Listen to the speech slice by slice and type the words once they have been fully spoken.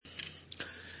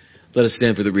Let us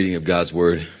stand for the reading of God's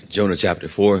Word. Jonah chapter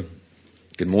 4.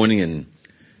 Good morning and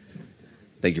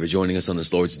thank you for joining us on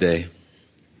this Lord's Day.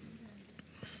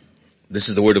 This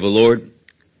is the Word of the Lord.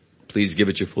 Please give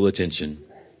it your full attention.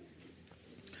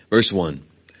 Verse 1.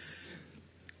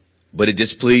 But it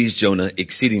displeased Jonah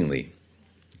exceedingly,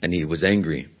 and he was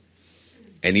angry.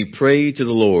 And he prayed to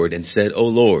the Lord and said, O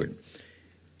Lord,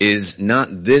 is not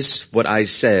this what I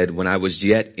said when I was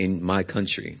yet in my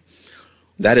country?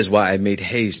 That is why I made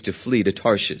haste to flee to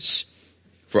Tarshish.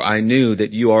 For I knew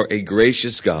that you are a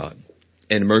gracious God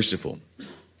and merciful,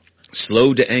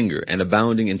 slow to anger and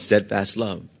abounding in steadfast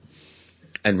love,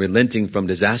 and relenting from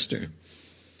disaster.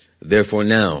 Therefore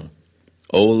now,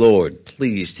 O Lord,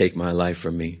 please take my life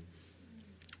from me,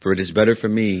 for it is better for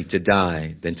me to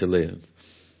die than to live.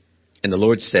 And the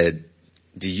Lord said,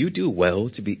 Do you do well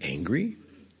to be angry?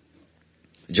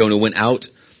 Jonah went out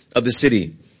of the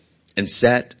city and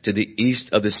sat to the east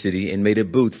of the city and made a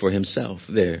booth for himself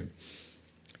there.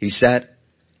 He sat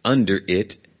under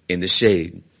it in the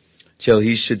shade till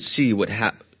he should see what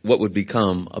would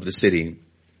become of the city.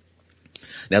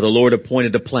 Now the Lord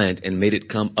appointed a plant and made it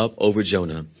come up over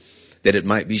Jonah, that it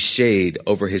might be shade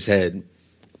over his head,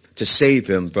 to save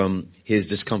him from his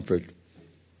discomfort.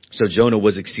 So Jonah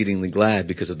was exceedingly glad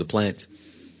because of the plant.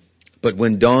 But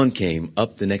when dawn came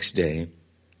up the next day,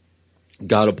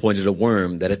 God appointed a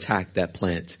worm that attacked that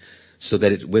plant so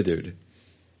that it withered.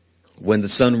 When the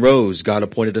sun rose, God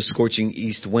appointed a scorching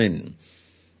east wind,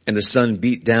 and the sun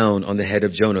beat down on the head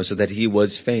of Jonah so that he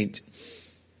was faint.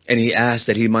 And he asked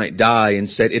that he might die and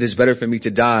said, It is better for me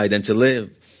to die than to live.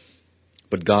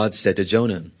 But God said to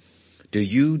Jonah, Do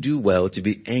you do well to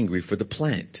be angry for the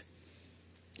plant?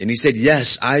 And he said,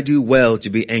 Yes, I do well to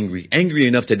be angry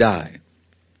enough to die.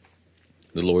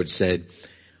 The Lord said,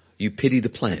 You pity the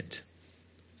plant,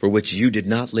 for which you did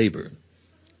not labor,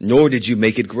 nor did you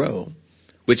make it grow,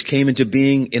 which came into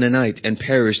being in a night and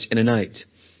perished in a night.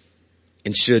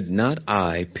 And should not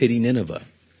I pity Nineveh,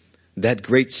 that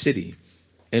great city,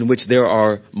 in which there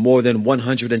are more than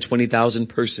 120,000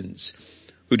 persons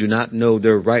who do not know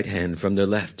their right hand from their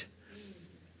left,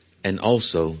 and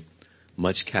also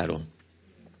much cattle?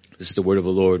 This is the word of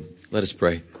the Lord. Let us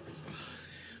pray.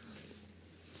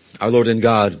 Our Lord and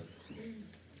God,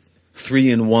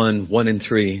 3 in 1, 1 in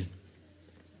 3,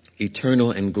 eternal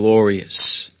and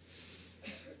glorious.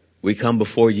 We come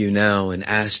before you now and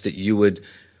ask that you would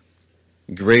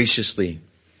graciously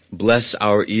bless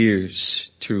our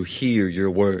ears to hear your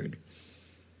word.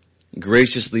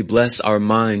 Graciously bless our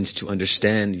minds to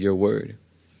understand your word.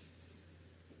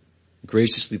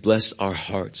 Graciously bless our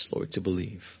hearts, Lord, to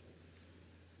believe.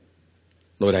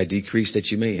 Lord, I decrease that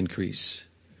you may increase.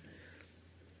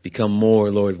 Become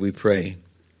more, Lord, we pray.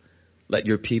 Let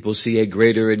your people see a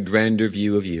greater and grander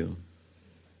view of you.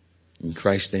 In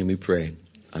Christ's name we pray.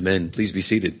 Amen. Please be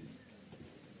seated.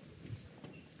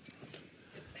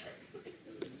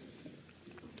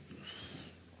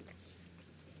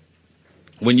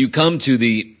 When you come to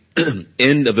the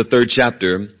end of the 3rd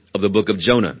chapter of the book of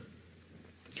Jonah,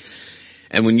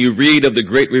 and when you read of the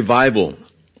great revival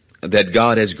that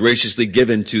God has graciously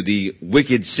given to the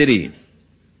wicked city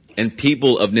and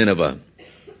people of Nineveh,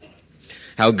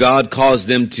 how God caused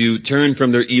them to turn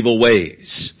from their evil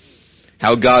ways,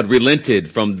 how God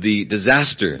relented from the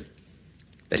disaster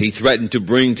that he threatened to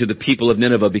bring to the people of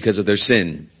Nineveh because of their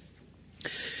sin.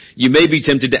 You may be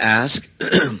tempted to ask,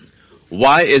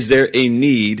 why is there a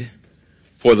need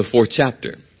for the 4th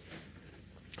chapter?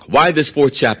 Why this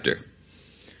 4th chapter?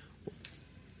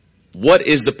 What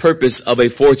is the purpose of a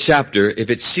 4th chapter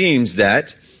if it seems that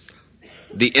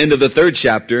the end of the 3rd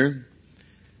chapter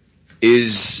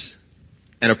is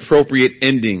an appropriate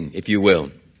ending, if you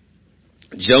will?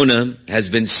 Jonah has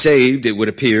been saved, it would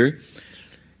appear,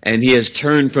 and he has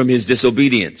turned from his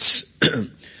disobedience.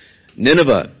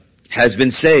 Nineveh has been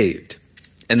saved,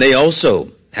 and they also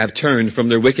have turned from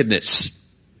their wickedness.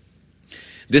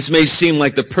 This may seem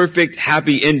like the perfect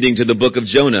happy ending to the book of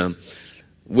Jonah,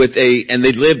 and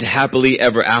they lived happily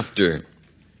ever after.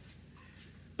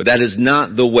 But that is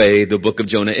not the way the book of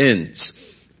Jonah ends.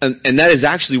 And that is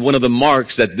actually one of the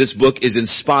marks that this book is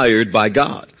inspired by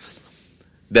God.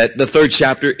 That the 3rd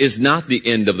chapter is not the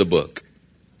end of the book.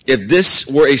 If this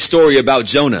were a story about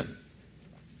Jonah,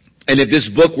 and if this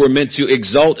book were meant to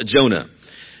exalt Jonah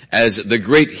as the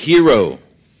great hero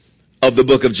of the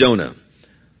book of Jonah,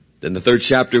 then the 3rd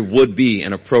chapter would be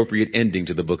an appropriate ending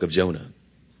to the book of Jonah.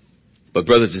 But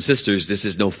brothers and sisters, this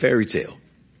is no fairy tale.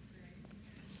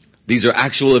 These are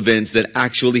actual events that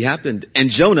actually happened.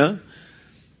 And Jonah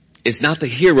is not the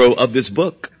hero of this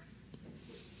book.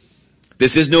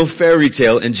 This is no fairy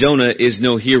tale, and Jonah is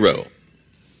no hero.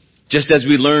 Just as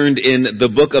we learned in the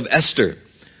book of Esther,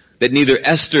 that neither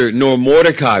Esther nor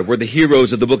Mordecai were the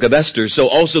heroes of the book of Esther, so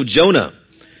also Jonah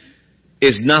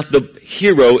is not the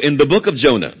hero in the book of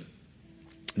Jonah.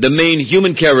 The main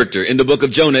human character in the book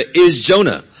of Jonah is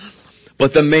Jonah.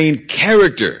 But the main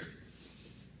character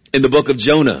in the book of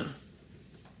Jonah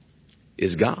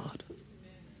is God.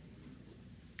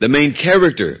 The main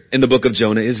character in the book of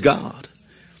Jonah is God.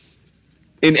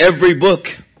 In every book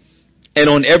and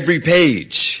on every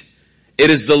page, it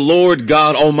is the Lord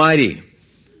God Almighty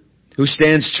who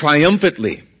stands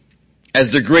triumphantly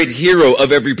as the great hero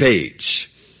of every page,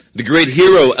 the great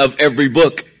hero of every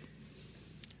book.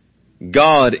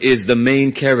 God is the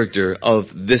main character of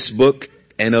this book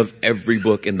and of every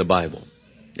book in the Bible.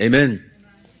 Amen.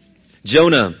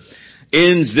 Jonah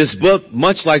ends this book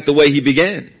much like the way he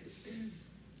began.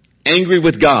 Angry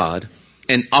with God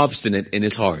and obstinate in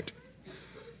his heart.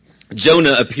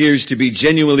 Jonah appears to be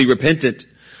genuinely repentant,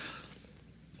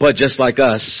 but just like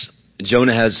us,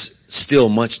 Jonah has still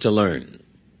much to learn.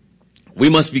 We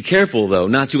must be careful, though,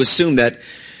 not to assume that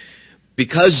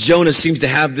because Jonah seems to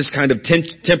have this kind of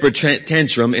temper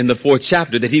tantrum in the 4th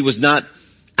chapter, that he was not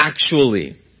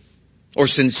actually or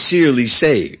sincerely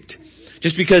saved.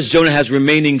 Just because Jonah has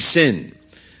remaining sin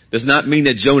does not mean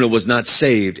that Jonah was not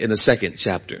saved in the 2nd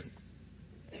chapter.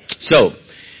 So,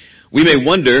 we may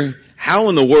wonder, how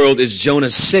in the world is Jonah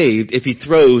saved if he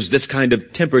throws this kind of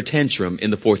temper tantrum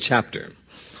in the 4th chapter?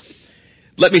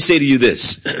 Let me say to you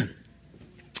this,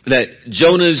 that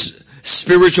Jonah's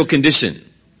spiritual condition,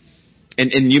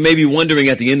 and you may be wondering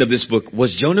at the end of this book,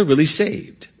 was Jonah really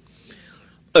saved?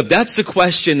 If that's the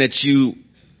question that you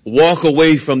walk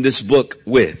away from this book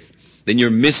with, then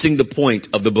you're missing the point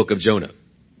of the book of Jonah.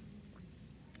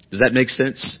 Does that make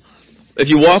sense? If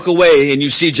you walk away and you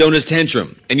see Jonah's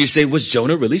tantrum and you say, was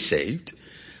Jonah really saved?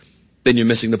 Then you're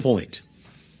missing the point.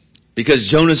 Because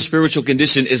Jonah's spiritual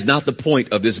condition is not the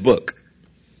point of this book.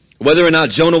 Whether or not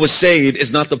Jonah was saved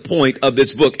is not the point of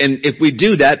this book. And if we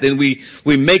do that, then we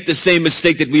make the same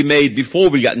mistake that we made before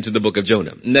we got into the book of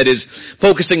Jonah. And that is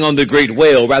focusing on the great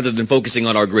whale rather than focusing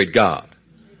on our great God.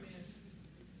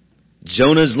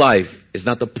 Jonah's life is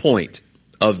not the point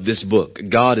of this book.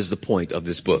 God is the point of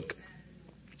this book.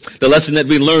 The lesson that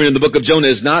we learn in the book of Jonah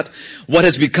is not what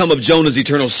has become of Jonah's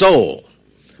eternal soul,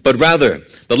 but rather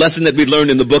the lesson that we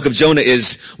learn in the book of Jonah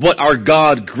is what our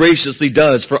God graciously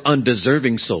does for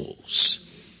undeserving souls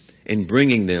in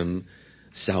bringing them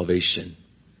salvation.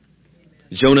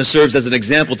 Jonah serves as an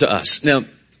example to us. Now,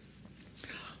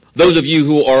 those of you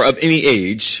who are of any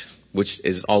age, which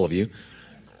is all of you,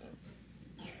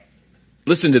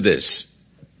 listen to this.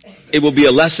 It will be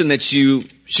a lesson that you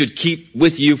should keep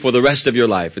with you for the rest of your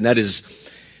life. And that is,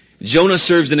 Jonah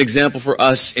serves an example for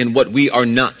us in what we are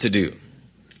not to do.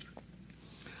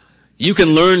 You can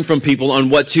learn from people on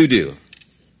what to do,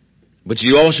 but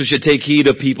you also should take heed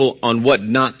of people on what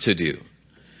not to do.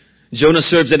 Jonah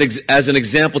serves as an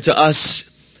example to us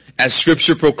as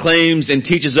Scripture proclaims and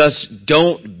teaches us,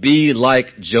 don't be like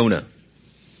Jonah.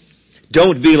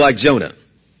 Don't be like Jonah.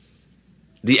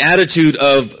 The attitude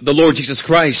of the Lord Jesus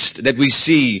Christ that we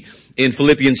see in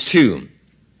Philippians 2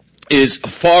 is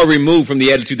far removed from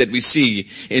the attitude that we see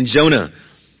in Jonah.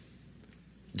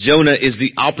 Jonah is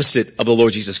the opposite of the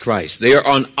Lord Jesus Christ. They are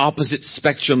on opposite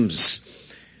spectrums.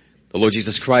 The Lord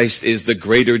Jesus Christ is the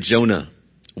greater Jonah.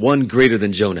 One greater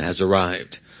than Jonah has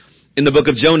arrived. In the book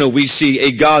of Jonah, we see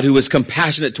a God who is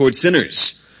compassionate towards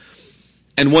sinners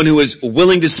and one who is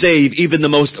willing to save even the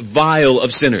most vile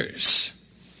of sinners.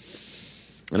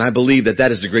 And I believe that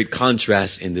that is the great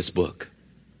contrast in this book,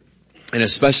 and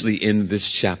especially in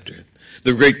this chapter.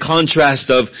 The great contrast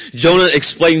of Jonah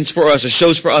explains for us, or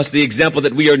shows for us the example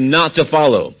that we are not to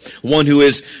follow. One who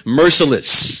is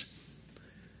merciless.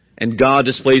 And God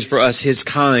displays for us His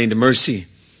kind mercy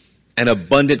and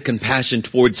abundant compassion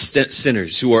towards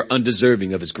sinners who are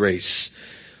undeserving of His grace.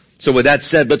 So with that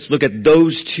said, let's look at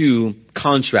those two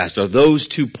contrasts, or those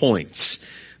 2 points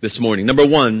this morning. Number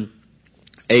one,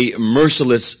 a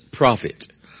merciless prophet.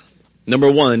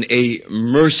 Number one, a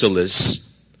merciless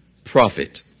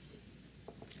prophet.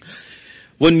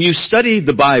 When you study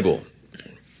the Bible,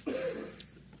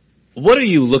 what are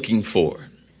you looking for?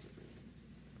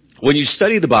 When you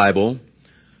study the Bible,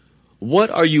 what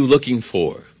are you looking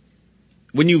for?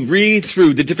 When you read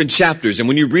through the different chapters and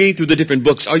when you read through the different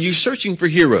books, are you searching for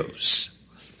heroes?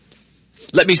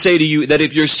 Let me say to you that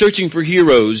if you're searching for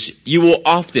heroes, you will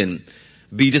often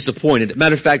be disappointed.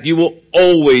 Matter of fact, you will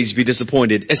always be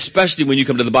disappointed, especially when you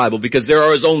come to the Bible, because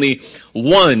there is only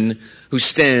one who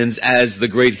stands as the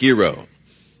great hero.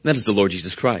 That is the Lord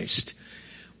Jesus Christ.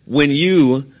 When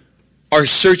you are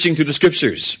searching through the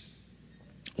Scriptures,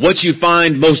 what you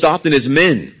find most often is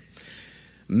men.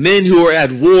 Men who are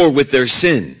at war with their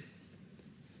sin.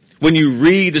 When you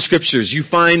read the scriptures, you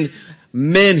find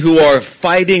men who are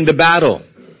fighting the battle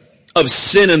of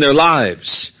sin in their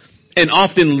lives and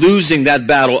often losing that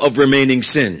battle of remaining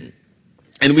sin.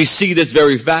 And we see this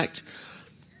very fact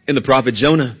in the prophet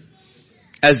Jonah.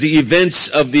 As the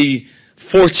events of the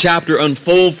 4th chapter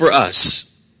unfold for us,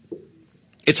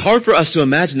 it's hard for us to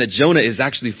imagine that Jonah is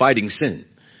actually fighting sin.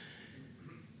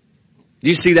 Do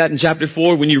you see that in chapter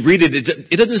 4? When you read it,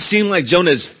 it doesn't seem like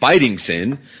Jonah is fighting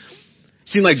sin. It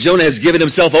seems like Jonah has given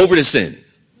himself over to sin.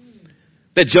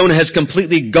 That Jonah has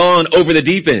completely gone over the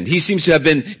deep end. He seems to have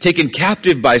been taken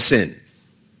captive by sin.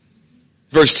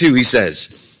 Verse 2, he says,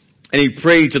 and he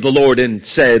prayed to the Lord and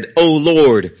said, O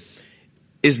Lord,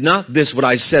 is not this what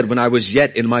I said when I was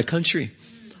yet in my country?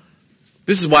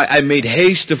 This is why I made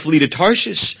haste to flee to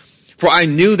Tarshish. For I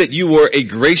knew that you are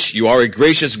a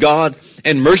gracious God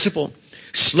and merciful,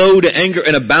 slow to anger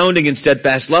and abounding in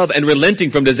steadfast love and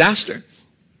relenting from disaster.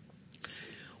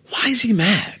 Why is he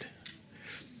mad?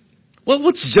 Well,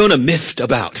 what's Jonah miffed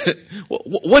about?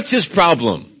 What's his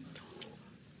problem?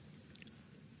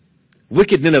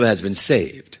 Wicked Nineveh has been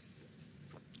saved,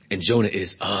 and Jonah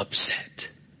is upset.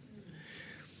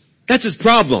 That's his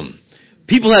problem.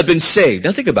 People have been saved.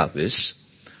 Now think about this.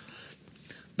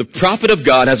 The prophet of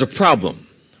God has a problem.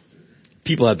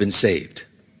 People have been saved.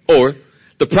 Or,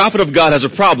 the prophet of God has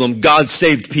a problem. God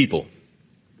saved people.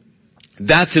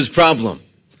 That's his problem.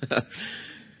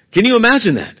 Can you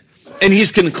imagine that? And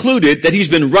he's concluded that he's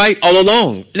been right all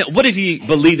along. Now, what did he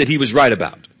believe that he was right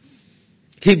about?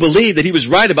 He believed that he was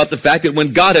right about the fact that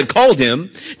when God had called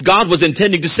him, God was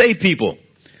intending to save people.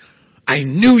 I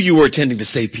knew you were intending to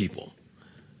save people.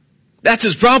 That's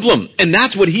his problem. And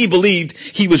that's what he believed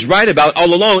he was right about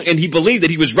all along. And he believed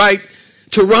that he was right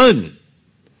to run.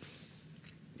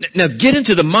 Now get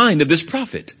into the mind of this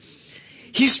prophet.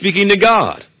 He's speaking to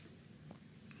God.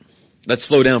 Let's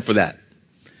slow down for that.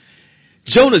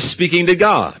 Jonah's speaking to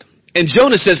God. And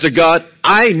Jonah says to God,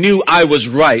 I knew I was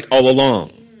right all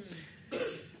along.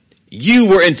 You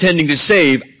were intending to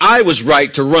save. I was right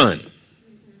to run.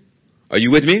 Are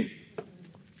you with me?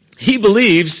 He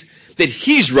believes that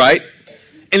he's right.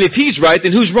 And if he's right,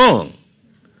 then who's wrong?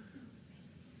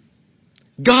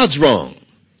 God's wrong.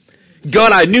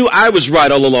 God, I knew I was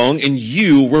right all along and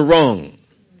you were wrong.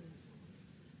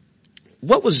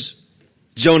 What was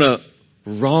Jonah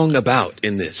wrong about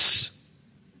in this?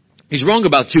 He's wrong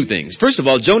about two things. First of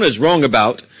all, Jonah is wrong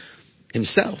about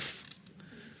himself.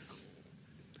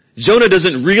 Jonah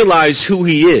doesn't realize who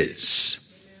he is.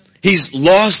 He's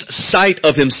lost sight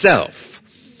of himself.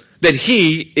 That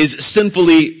he is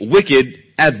sinfully wicked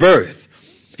at birth.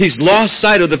 He's lost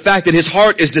sight of the fact that his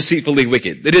heart is deceitfully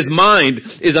wicked. That his mind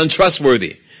is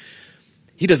untrustworthy.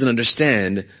 He doesn't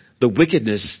understand the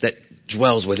wickedness that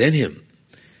dwells within him.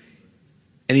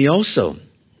 And he also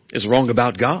is wrong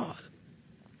about God.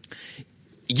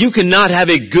 You cannot have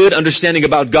a good understanding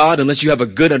about God unless you have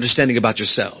a good understanding about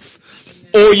yourself.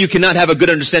 Or you cannot have a good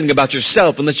understanding about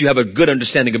yourself unless you have a good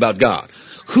understanding about God.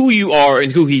 Who you are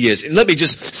and who he is. And let me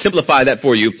just simplify that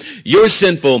for you. You're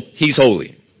sinful, he's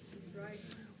holy.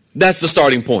 That's the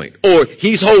starting point. Or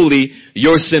he's holy,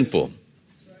 you're sinful.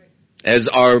 As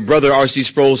our brother R.C.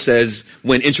 Sproul says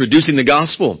when introducing the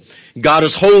gospel, God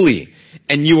is holy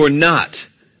and you are not.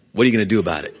 What are you going to do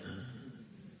about it?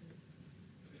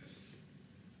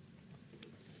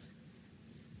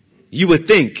 You would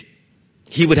think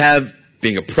he would have,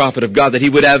 being a prophet of God, that he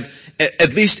would have at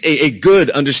least a good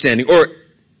understanding or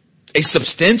a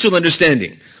substantial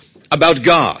understanding about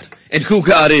God and who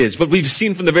God is. But we've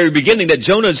seen from the very beginning that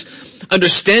Jonah's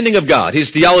understanding of God,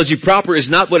 his theology proper, is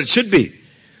not what it should be.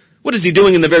 What is he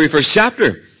doing in the very first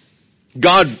chapter?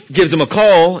 God gives him a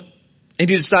call and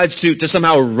he decides to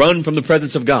somehow run from the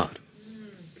presence of God.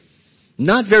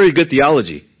 Not very good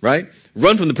theology, right?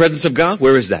 Run from the presence of God?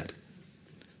 Where is that?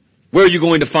 Where are you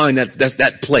going to find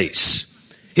that place?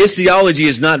 His theology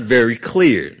is not very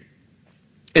clear.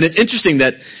 And it's interesting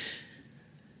that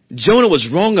Jonah was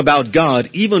wrong about God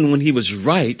even when he was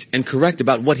right and correct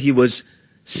about what he was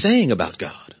saying about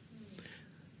God.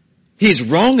 He's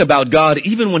wrong about God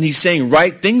even when he's saying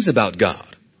right things about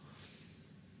God.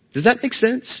 Does that make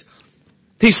sense?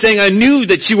 He's saying, I knew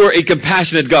that you were a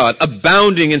compassionate God,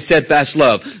 abounding in steadfast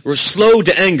love, were slow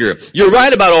to anger. You're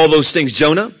right about all those things,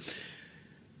 Jonah.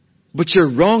 But you're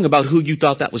wrong about who you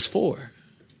thought that was for.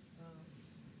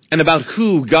 And about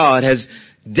who God has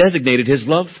designated his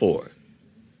love for.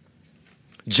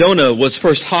 Jonah was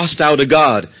first hostile to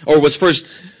God, or was first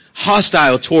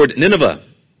hostile toward Nineveh.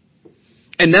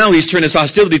 And now he's turned his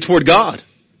hostility toward God.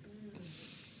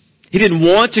 He didn't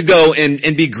want to go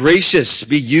and be gracious,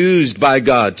 be used by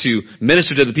God to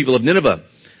minister to the people of Nineveh.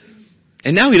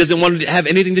 And now he doesn't want to have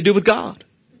anything to do with God.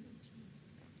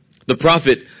 The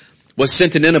prophet was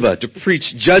sent to Nineveh to preach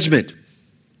judgment,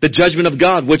 the judgment of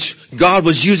God, which God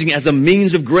was using as a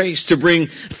means of grace to bring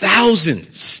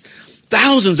thousands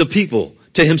of people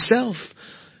to himself.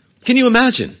 Can you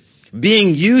imagine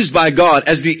being used by God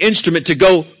as the instrument to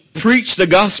go preach the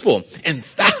gospel, and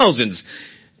thousands?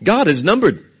 God has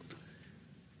numbered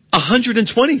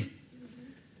 120.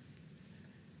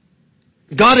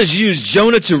 God has used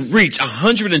Jonah to reach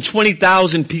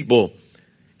 120,000 people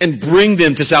and bring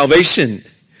them to salvation.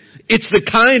 It's the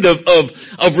kind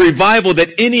of revival that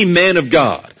any man of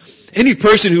God, any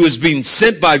person who is being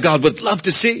sent by God would love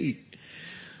to see.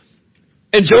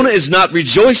 And Jonah is not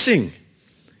rejoicing.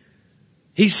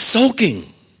 He's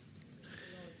sulking.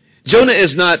 Jonah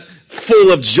is not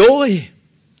full of joy.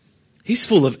 He's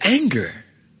full of anger.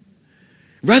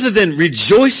 Rather than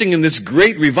rejoicing in this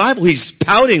great revival, he's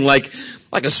pouting like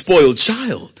a spoiled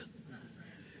child.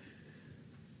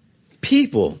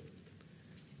 People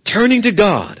turning to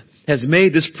God has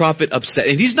made this prophet upset.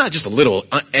 And he's not just a little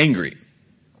angry.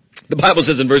 The Bible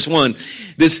says in verse 1,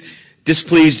 this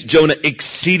displeased Jonah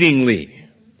exceedingly.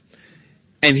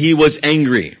 And he was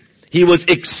angry. He was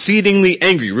exceedingly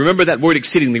angry. Remember that word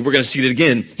exceedingly. We're going to see it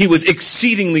again. He was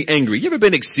exceedingly angry. You ever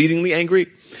been exceedingly angry?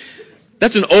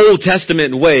 That's an Old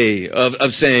Testament way of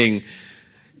saying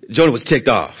Jonah was ticked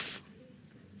off.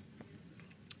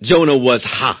 Jonah was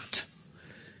hot.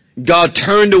 God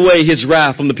turned away his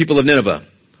wrath from the people of Nineveh.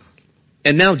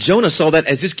 And now Jonah saw that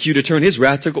as his cue to turn his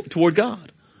wrath toward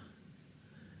God.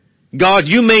 God,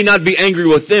 you may not be angry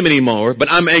with them anymore, but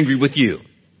I'm angry with you.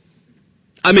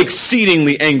 I'm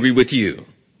exceedingly angry with you.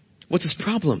 What's his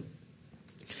problem?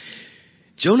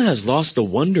 Jonah has lost the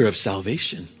wonder of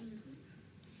salvation.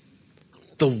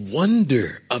 The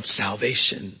wonder of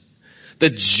salvation.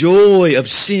 The joy of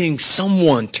seeing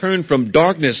someone turn from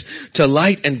darkness to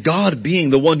light and God being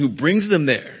the one who brings them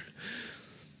there.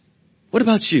 What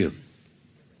about you?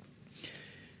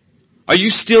 Are you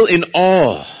still in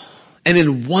awe and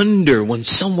in wonder when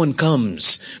someone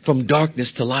comes from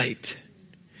darkness to light?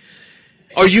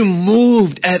 Are you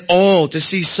moved at all to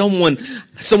see someone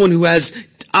who has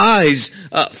eyes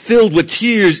filled with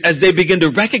tears as they begin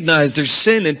to recognize their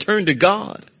sin and turn to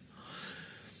God?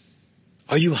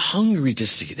 Are you hungry to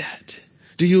see that?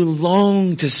 Do you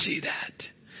long to see that?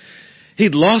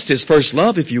 He'd lost his first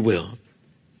love, if you will.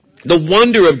 The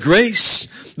wonder of grace,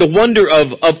 the wonder of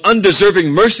undeserving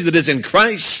mercy that is in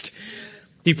Christ.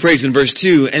 He prays in verse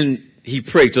 2, and he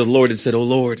prayed to the Lord and said, O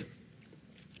Lord,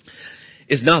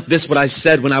 is not this what I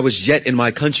said when I was yet in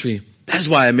my country? That is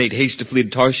why I made haste to flee to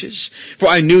Tarshish. For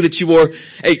I knew that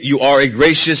you are a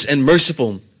gracious and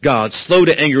merciful God, slow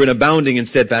to anger and abounding in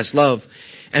steadfast love,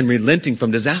 and relenting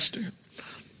from disaster.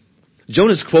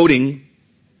 Jonah's quoting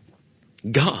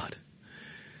God.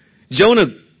 Jonah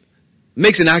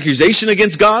makes an accusation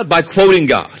against God by quoting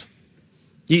God.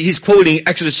 He's quoting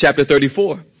Exodus chapter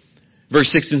 34, verse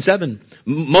 6 and 7.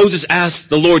 Moses asked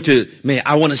the Lord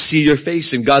I want to see your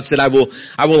face. And God said, I will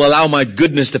allow my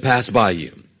goodness to pass by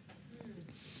you.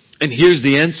 And here's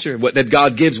the answer that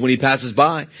God gives when he passes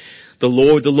by. The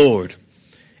Lord,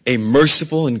 a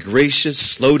merciful and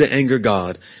gracious, slow to anger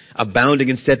God, abounding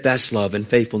in steadfast love and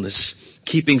faithfulness,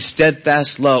 keeping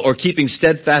steadfast love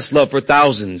for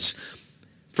thousands,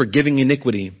 forgiving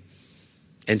iniquity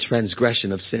and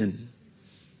transgression of sin.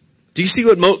 Do you see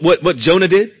what Jonah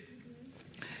did?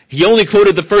 He only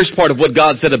quoted the first part of what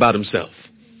God said about himself.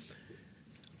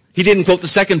 He didn't quote the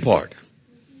second part.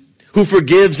 Who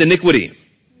forgives iniquity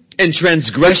and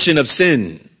transgression of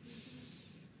sin.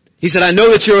 He said, I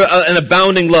know that you're an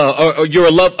abounding love, or you're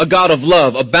a God of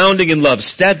love, abounding in love,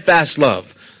 steadfast love.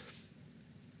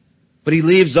 But he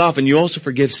leaves off, and you also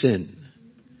forgive sin.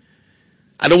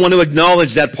 I don't want to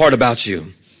acknowledge that part about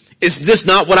you. Is this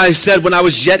not what I said when I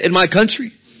was yet in my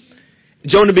country?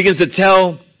 Jonah begins to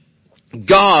tell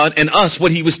God and us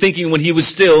what he was thinking when he was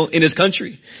still in his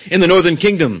country, in the northern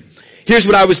kingdom. Here's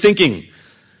what I was thinking.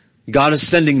 God is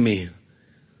sending me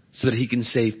so that he can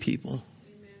save people.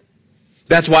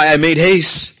 That's why I made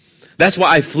haste. That's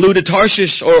why I flew to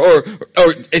Tarshish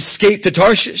or escaped to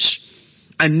Tarshish.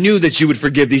 I knew that you would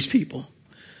forgive these people.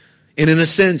 And in a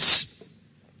sense,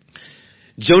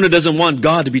 Jonah doesn't want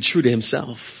God to be true to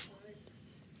himself.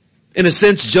 In a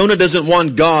sense, Jonah doesn't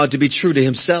want God to be true to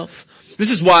himself. This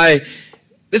is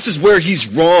where he's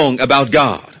wrong about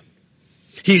God.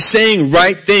 He's saying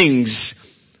right things,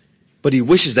 but he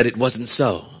wishes that it wasn't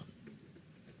so.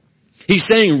 He's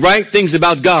saying right things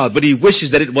about God, but he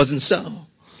wishes that it wasn't so.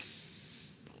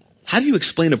 How do you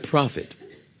explain a prophet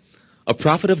a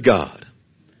prophet of God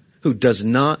who does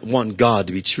not want God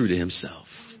to be true to himself.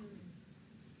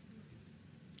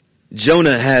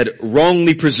 Jonah had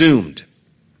wrongly presumed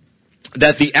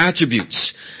that the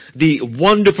attributes, the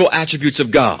wonderful attributes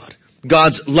of God,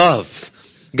 God's love,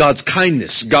 God's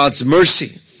kindness, God's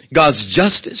mercy, God's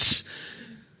justice,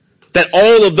 that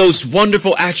all of those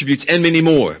wonderful attributes and many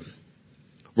more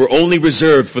were only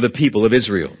reserved for the people of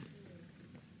Israel.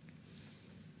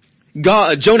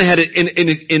 Jonah had,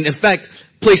 in effect,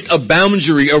 placed a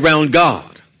boundary around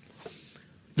God.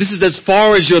 This is as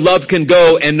far as your love can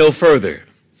go and no further.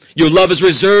 Your love is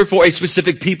reserved for a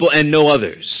specific people and no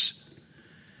others.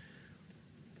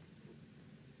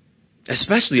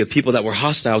 Especially a people that were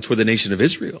hostile toward the nation of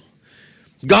Israel.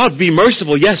 God be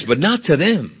merciful, yes, but not to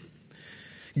them.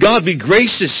 God be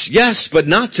gracious, yes, but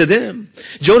not to them.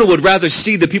 Jonah would rather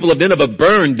see the people of Nineveh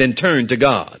burned than turn to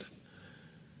God.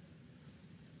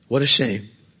 What a shame.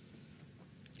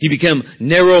 He became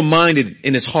narrow-minded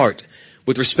in his heart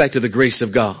with respect to the grace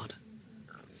of God.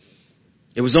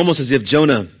 It was almost as if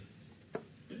Jonah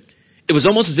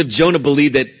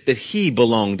believed that he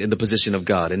belonged in the position of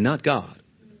God and not God.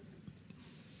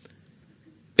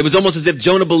 It was almost as if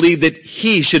Jonah believed that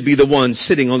he should be the one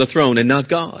sitting on the throne and not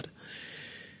God.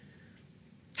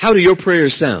 How do your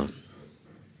prayers sound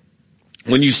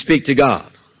when you speak to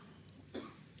God?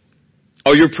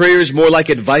 Are your prayers more like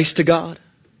advice to God?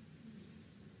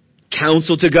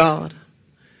 Counsel to God?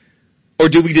 Or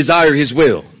do we desire his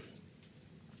will?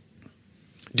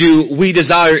 Do we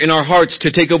desire in our hearts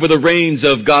to take over the reins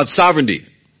of God's sovereignty?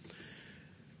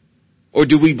 Or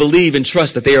do we believe and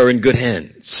trust that they are in good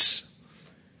hands?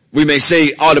 We may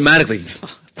say automatically,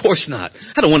 of course not.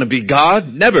 I don't want to be God.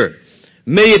 Never.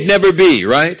 May it never be,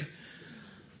 right?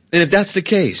 And if that's the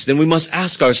case, then we must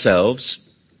ask ourselves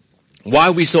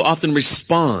why we so often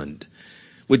respond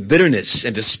with bitterness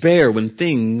and despair when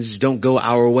things don't go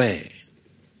our way.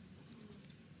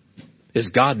 Is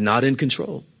God not in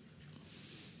control?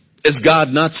 Is God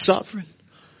not sovereign?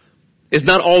 Is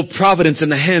not all providence in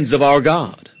the hands of our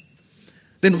God?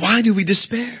 Then why do we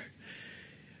despair?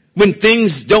 When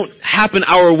things don't happen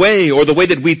our way or the way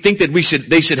that we think that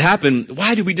they should happen,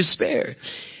 why do we despair?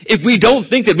 If we don't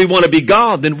think that we want to be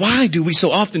God, then why do we so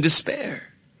often despair?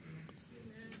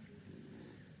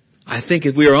 I think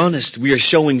if we are honest, we are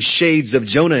showing shades of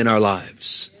Jonah in our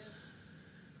lives.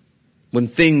 When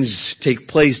things take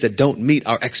place that don't meet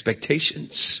our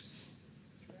expectations.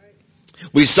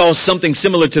 We saw something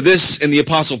similar to this in the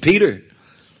Apostle Peter,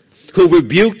 who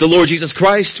rebuked the Lord Jesus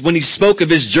Christ when he spoke of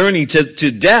his journey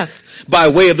to death by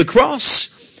way of the cross.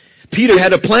 Peter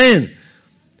had a plan,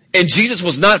 and Jesus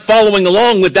was not following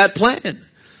along with that plan.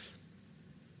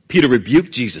 Peter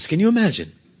rebuked Jesus. Can you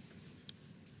imagine?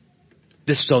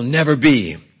 This shall never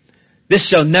be. This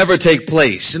shall never take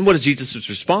place. And what is Jesus'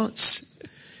 response?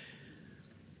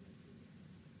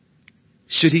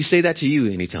 Should he say that to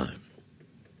you anytime?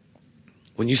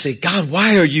 When you say, God,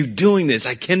 why are you doing this?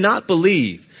 I cannot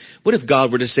believe. What if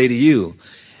God were to say to you,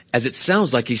 as it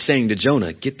sounds like he's saying to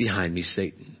Jonah, get behind me,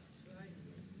 Satan.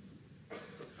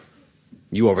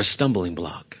 You are a stumbling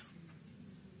block.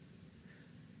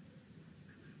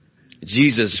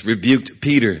 Jesus rebuked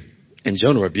Peter, and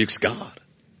Jonah rebukes God.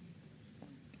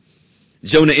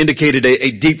 Jonah indicated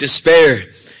a deep despair.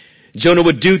 Jonah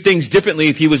would do things differently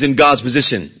if he was in God's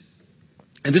position.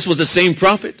 And this was the same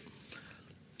prophet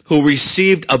who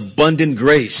received abundant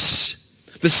grace.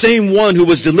 The same one who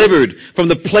was delivered from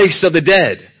the place of the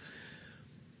dead.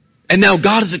 And now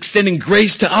God is extending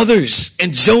grace to others,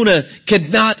 and Jonah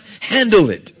cannot handle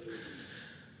it.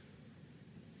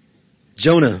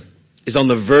 Jonah is on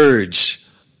the verge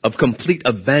of complete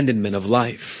abandonment of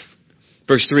life.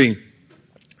 Verse 3,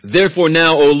 therefore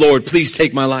now, O Lord, please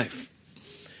take my life.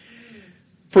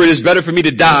 For it is better for me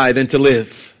to die than to live.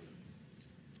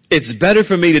 It's better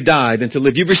for me to die than to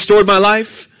live. You've restored my life,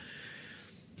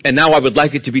 and now I would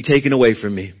like it to be taken away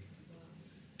from me.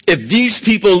 If these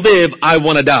people live, I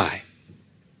want to die.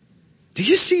 Do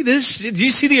you see this? Do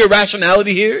you see the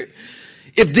irrationality here?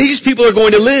 If these people are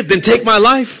going to live, then take my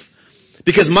life.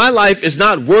 Because my life is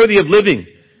not worthy of living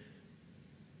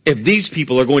if these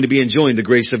people are going to be enjoying the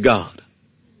grace of God.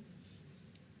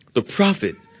 The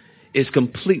prophet is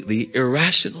completely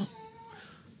irrational.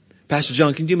 Pastor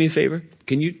John, can you do me a favor?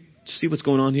 Can you see what's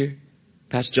going on here?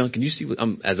 Pastor John, can you see what,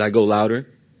 as I go louder?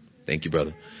 Thank you,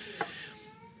 brother.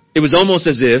 It was almost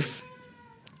as if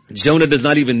Jonah does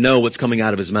not even know what's coming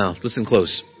out of his mouth. Listen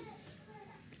close.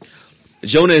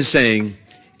 Jonah is saying,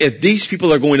 if these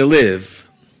people are going to live,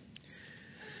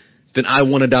 then I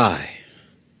want to die.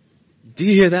 Do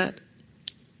you hear that?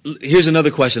 Here's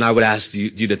another question I would ask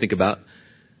you to think about.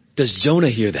 Does Jonah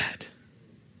hear that?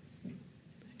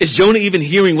 Is Jonah even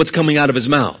hearing what's coming out of his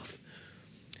mouth?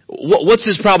 What's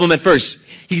his problem at first?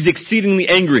 He's exceedingly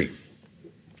angry.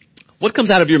 What comes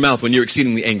out of your mouth when you're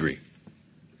exceedingly angry?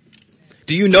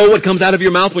 Do you know what comes out of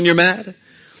your mouth when you're mad?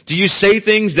 Do you say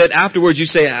things that afterwards you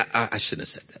say, I shouldn't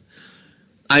have said that.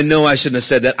 I know I shouldn't have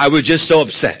said that. I was just so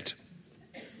upset.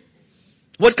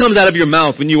 What comes out of your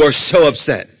mouth when you are so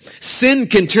upset? Sin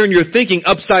can turn your thinking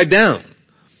upside down.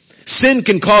 Sin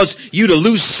can cause you to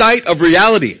lose sight of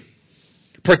reality,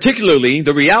 particularly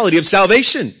the reality of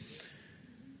salvation.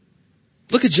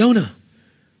 Look at Jonah.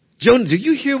 Jonah, do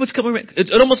you hear what's coming?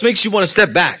 It almost makes you want to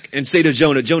step back and say to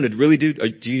Jonah, really, dude?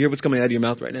 Do you hear what's coming out of your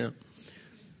mouth right now?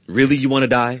 Really, you want to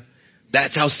die?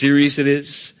 That's how serious it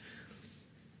is.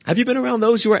 Have you been around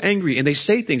those who are angry and they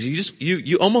say things?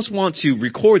 You almost want to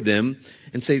record them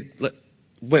and say,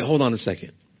 wait, hold on a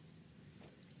second.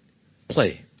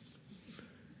 Play.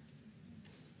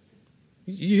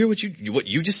 You hear what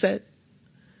you just said?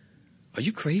 Are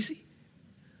you crazy?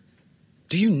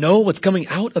 Do you know what's coming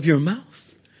out of your mouth?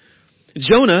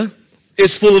 Jonah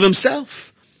is full of himself.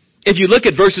 If you look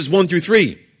at verses 1 through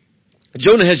 3,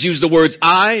 Jonah has used the words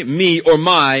I, me, or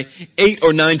my 8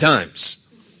 or 9 times,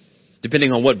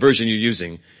 depending on what version you're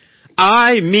using.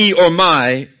 I, me, or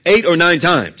my 8 or 9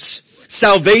 times.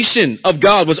 Salvation of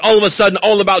God was all of a sudden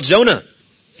all about Jonah.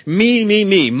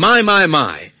 Me,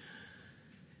 my.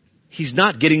 He's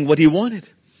not getting what he wanted.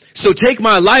 So take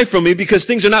my life from me because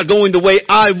things are not going the way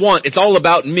I want. It's all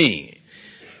about me.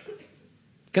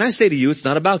 Can I say to you, it's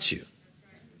not about you.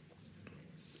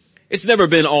 It's never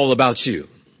been all about you.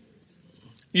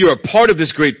 You're a part of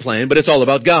this great plan, but it's all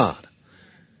about God.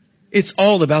 It's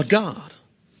all about God.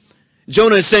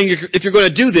 Jonah is saying, if you're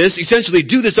going to do this, essentially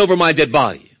do this over my dead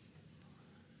body.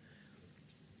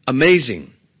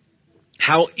 Amazing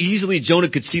how easily Jonah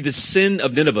could see the sin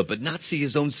of Nineveh, but not see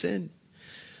his own sin.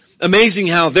 Amazing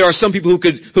how there are some people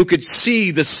who could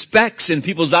see the specks in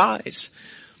people's eyes,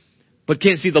 but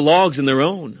can't see the logs in their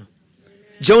own.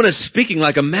 Jonah is speaking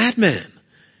like a madman.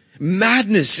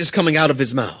 Madness is coming out of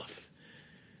his mouth.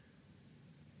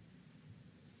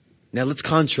 Now let's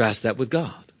contrast that with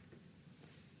God.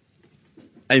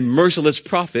 A merciless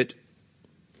prophet.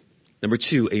 Number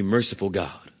 2, a merciful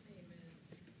God.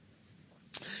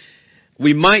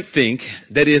 We might think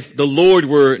that if the Lord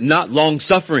were not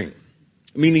long-suffering,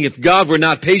 meaning if God were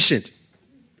not patient,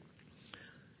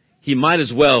 he might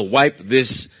as well wipe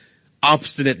this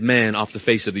obstinate man off the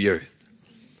face of the earth.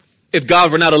 If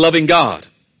God were not a loving God,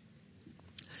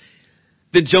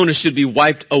 then Jonah should be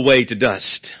wiped away to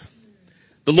dust.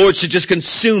 The Lord should just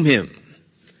consume him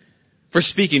for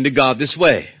speaking to God this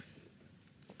way.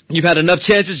 You've had enough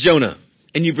chances, Jonah,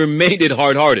 and you've remained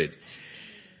hard-hearted.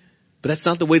 But that's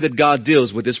not the way that God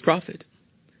deals with this prophet.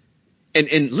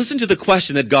 And listen to the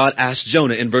question that God asked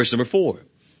Jonah in verse number 4.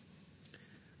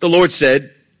 The Lord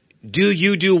said, do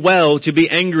you do well to be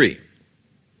angry?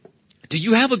 Do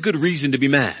you have a good reason to be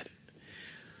mad?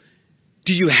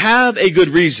 Do you have a good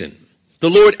reason? The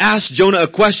Lord asked Jonah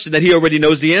a question that he already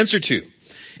knows the answer to.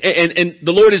 And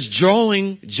the Lord is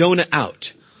drawing Jonah out.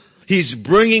 He's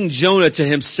bringing Jonah to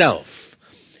himself.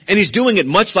 And he's doing it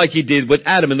much like he did with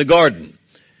Adam in the garden.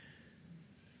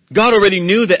 God already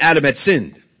knew that Adam had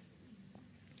sinned.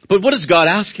 But what does God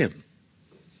ask him?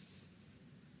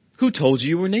 Who told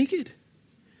you were naked?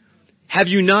 Have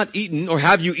you not eaten, or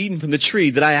have you eaten from the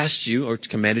tree that I asked you or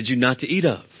commanded you not to eat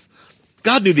of?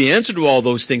 God knew the answer to all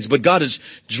those things, but God is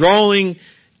drawing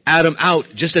Adam out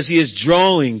just as he is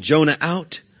drawing Jonah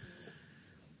out.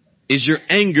 Is your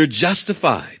anger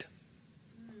justified?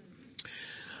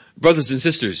 Brothers and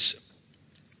sisters,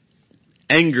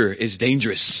 anger is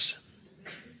dangerous.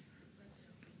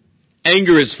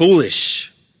 Anger is foolish.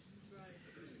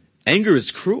 Anger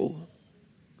is cruel.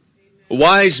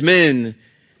 Wise men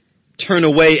turn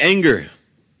away anger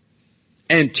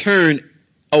and turn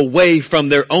away from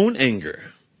their own anger.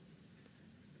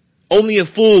 Only a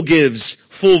fool gives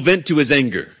full vent to his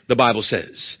anger, the Bible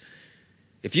says.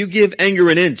 If you give anger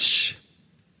an inch,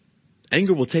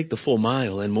 anger will take the full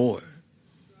mile and more.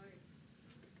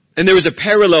 And there is a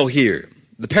parallel here.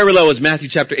 The parallel is Matthew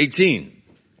chapter 18.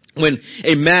 When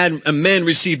a man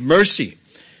received mercy,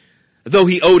 though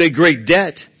he owed a great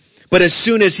debt, but as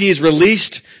soon as he is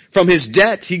released from his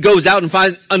debt, he goes out and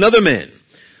finds another man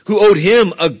who owed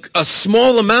him a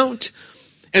small amount.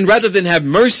 And rather than have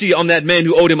mercy on that man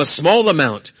who owed him a small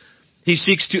amount, he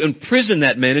seeks to imprison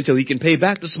that man until he can pay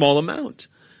back the small amount.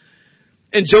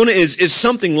 And Jonah is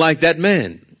something like that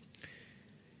man.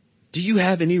 Do you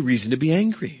have any reason to be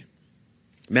angry?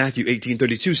 Matthew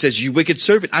 18:32 says, you wicked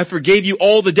servant, I forgave you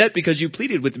all the debt because you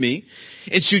pleaded with me.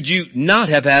 And should you not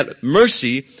have had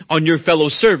mercy on your fellow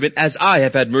servant as I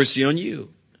have had mercy on you?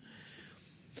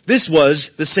 This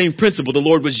was the same principle the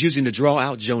Lord was using to draw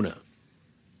out Jonah.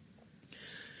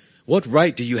 What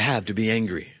right do you have to be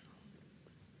angry?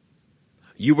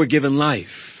 You were given life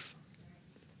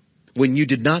when you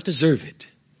did not deserve it.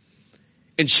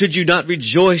 And should you not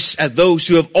rejoice at those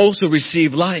who have also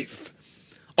received life,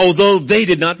 although they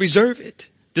did not deserve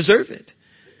it?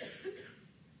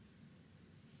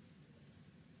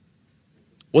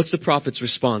 What's the prophet's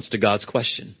response to God's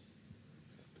question?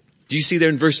 Do you see there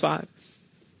in verse 5?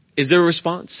 Is there a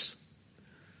response?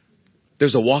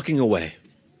 There's a walking away.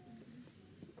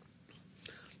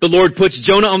 The Lord puts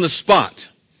Jonah on the spot.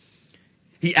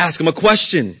 He asks him a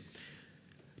question.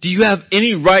 Do you have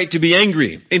any right to be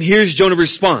angry? And here's Jonah's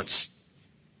response.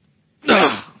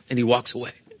 And he walks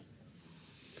away.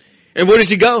 And where does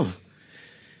he go?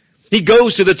 He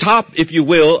goes to the top, if you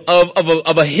will,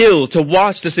 of a hill to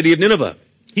watch the city of Nineveh.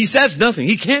 He says nothing.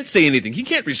 He can't say anything. He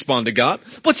can't respond to God.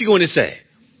 What's he going to say?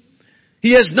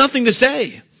 He has nothing to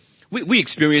say. We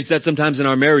experience that sometimes in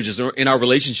our marriages or in our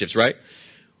relationships, right?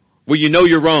 Where you know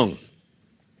you're wrong.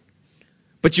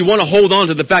 But you want to hold on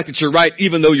to the fact that you're right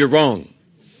even though you're wrong.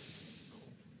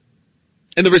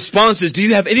 And the response is, do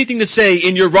you have anything to say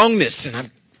in your wrongness?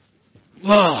 And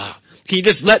can you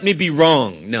just let me be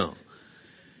wrong? No.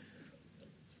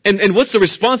 And what's the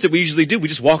response that we usually do? We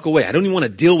just walk away. I don't even want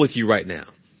to deal with you right now.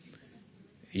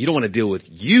 You don't want to deal with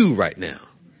you right now.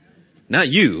 Not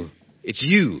you. It's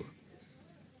you.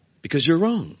 Because you're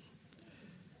wrong.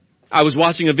 I was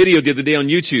watching a video the other day on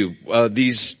YouTube.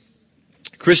 These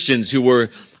Christians who were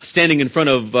standing in front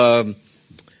of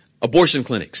abortion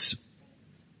clinics.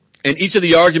 And each of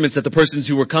the arguments that the persons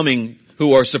who were coming,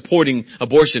 who are supporting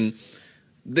abortion,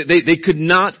 they could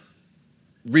not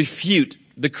refute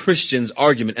the Christian's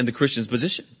argument and the Christian's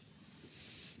position.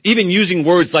 Even using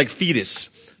words like fetus.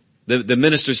 The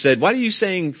minister said, why are you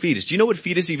saying fetus? Do you know what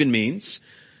fetus even means?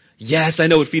 Yes, I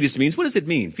know what fetus means. What does it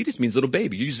mean? Fetus means little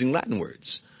baby. You're using Latin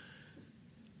words.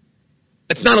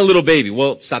 It's not a little baby.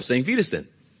 Well, stop saying fetus then.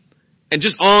 And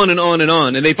just on and on and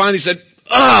on. And they finally said,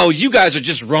 oh, you guys are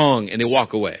just wrong. And they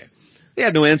walk away. They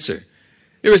had no answer.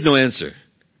 There is no answer.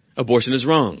 Abortion is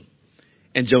wrong.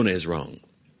 And Jonah is wrong.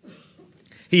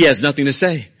 He has nothing to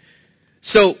say.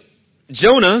 So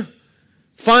Jonah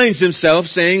finds himself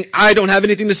saying, I don't have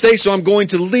anything to say, so I'm going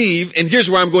to leave. And here's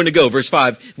where I'm going to go. Verse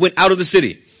 5, went out of the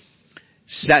city,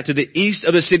 sat to the east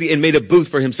of the city and made a booth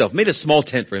for himself, made a small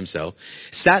tent for himself,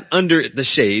 sat under the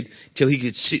shade till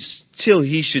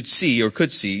he should see or could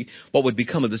see what would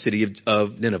become of the city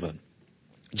of Nineveh.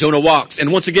 Jonah walks.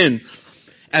 And once again,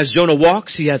 as Jonah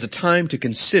walks, he has a time to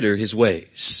consider his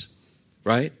ways.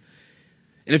 Right?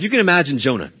 And if you can imagine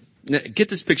Jonah, get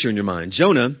this picture in your mind.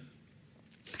 Jonah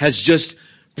has just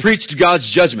preached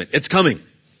God's judgment. It's coming.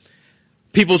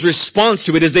 People's response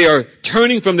to it is they are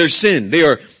turning from their sin. They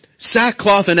are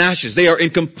sackcloth and ashes. They are in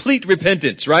complete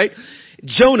repentance, right?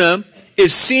 Jonah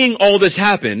is seeing all this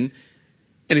happen,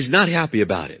 and he's not happy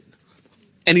about it.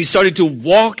 And he's starting to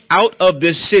walk out of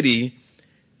this city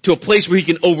to a place where he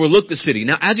can overlook the city.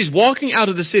 Now, as he's walking out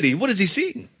of the city, what is he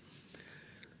seeing?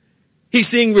 He's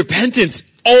seeing repentance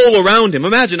all around him.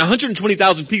 Imagine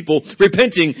 120,000 people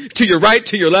repenting to your right,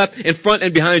 to your left, in front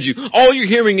and behind you. All you're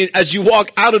hearing as you walk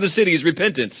out of the city is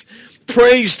repentance.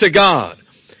 Praise to God.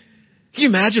 Can you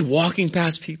imagine walking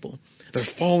past people? They're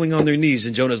falling on their knees,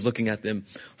 and Jonah's looking at them,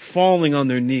 falling on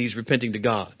their knees, repenting to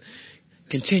God.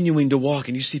 Continuing to walk,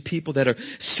 and you see people that are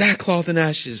sackcloth and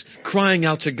ashes, crying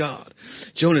out to God.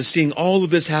 Jonah's seeing all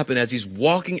of this happen as he's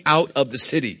walking out of the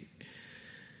city.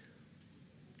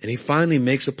 And he finally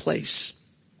makes a place.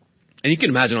 And you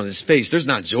can imagine on his face, there's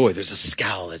not joy, there's a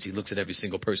scowl as he looks at every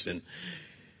single person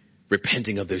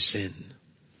repenting of their sin.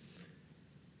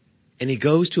 And he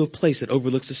goes to a place that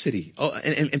overlooks the city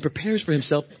and prepares for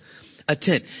himself a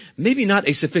tent. Maybe not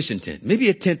a sufficient tent. Maybe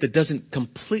a tent that doesn't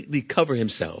completely cover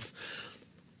himself,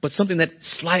 but something that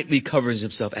slightly covers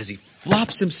himself as he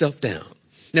flops himself down.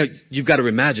 Now, you've got to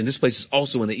imagine this place is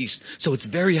also in the east, so it's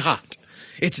very hot.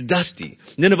 It's dusty.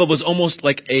 Nineveh was almost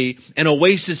like an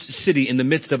oasis city in the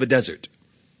midst of a desert.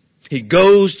 He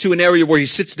goes to an area where he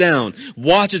sits down,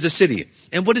 watches the city.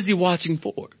 And what is he watching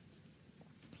for?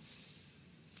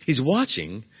 He's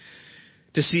watching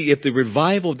to see if the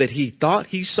revival that he thought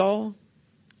he saw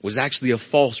was actually a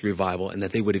false revival and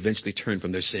that they would eventually turn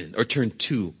from their sin or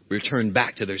return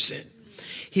back to their sin.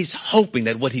 He's hoping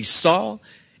that what he saw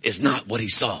is not what he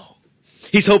saw.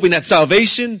 He's hoping that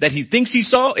salvation that he thinks he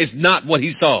saw is not what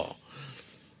he saw.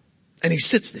 And he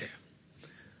sits there.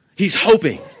 He's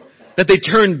hoping that they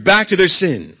turn back to their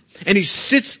sin. And he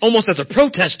sits almost as a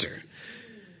protester.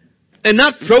 And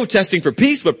not protesting for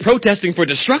peace, but protesting for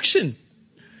destruction.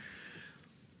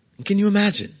 And can you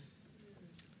imagine?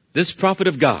 this prophet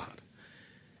of God,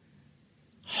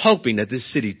 hoping that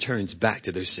this city turns back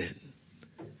to their sin.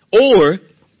 Or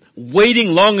waiting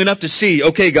long enough to see,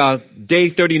 okay, God, day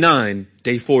 39,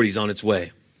 day 40 is on its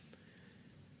way.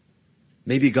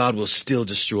 Maybe God will still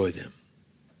destroy them.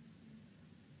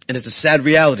 And it's a sad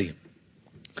reality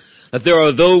that there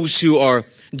are those who are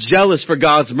jealous for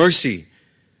God's mercy,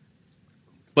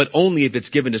 but only if it's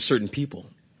given to certain people.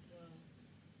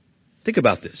 Think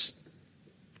about this.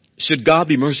 Should God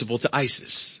be merciful to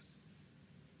ISIS,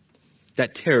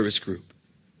 that terrorist group?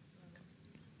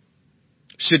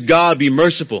 Should God be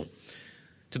merciful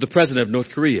to the president of North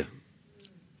Korea?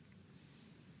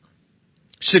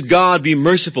 Should God be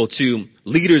merciful to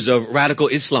leaders of radical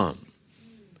Islam?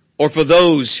 Or for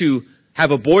those who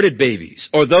have aborted babies?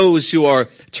 Or those who are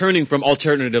turning from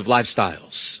alternative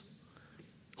lifestyles?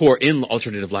 Who are in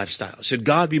alternative lifestyles? Should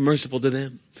God be merciful to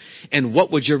them? And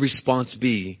what would your response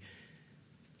be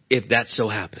if that so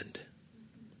happened?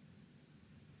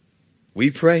 We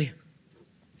pray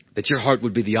that your heart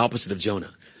would be the opposite of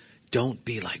Jonah. Don't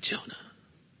be like Jonah.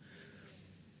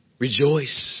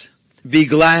 Rejoice. Be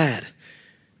glad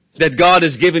that God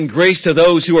has given grace to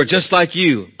those who are just like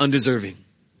you, undeserving.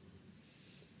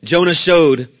 Jonah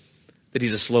showed that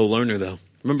he's a slow learner, though.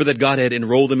 Remember that God had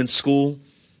enrolled him in school?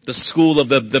 The school of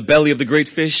the belly of the great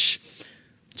fish?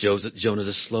 Jonah's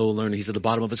a slow learner. He's at the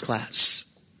bottom of his class.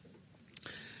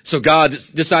 So God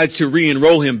decides to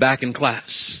re-enroll him back in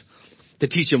class, to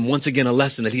teach him once again a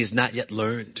lesson that he has not yet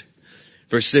learned.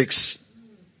 Verse 6.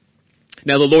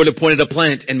 Now the Lord appointed a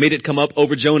plant and made it come up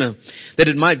over Jonah, that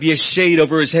it might be a shade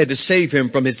over his head to save him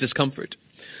from his discomfort.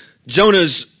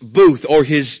 Jonah's booth or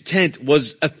his tent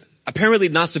was apparently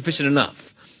not sufficient enough.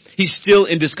 He's still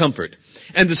in discomfort,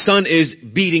 and the sun is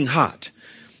beating hot.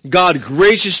 God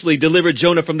graciously delivered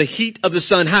Jonah from the heat of the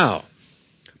sun. How?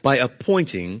 By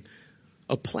appointing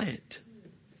a plant.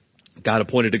 God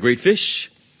appointed a great fish.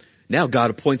 Now God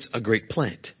appoints a great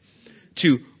plant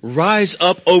to rise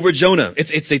up over Jonah.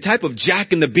 It's a type of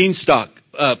Jack and the Beanstalk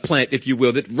plant, if you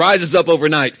will, that rises up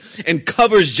overnight and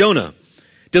covers Jonah,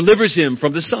 delivers him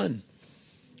from the sun.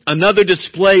 Another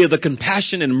display of the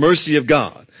compassion and mercy of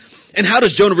God. And how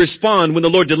does Jonah respond when the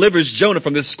Lord delivers Jonah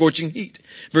from this scorching heat?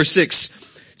 Verse 6,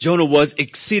 Jonah was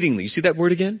exceedingly, you see that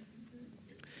word again?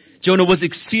 Jonah was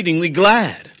exceedingly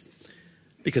glad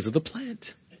because of the plant.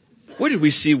 Where did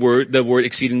we see the word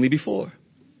exceedingly before?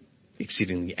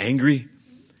 Exceedingly angry.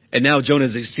 And now Jonah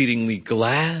is exceedingly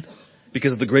glad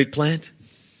because of the great plant.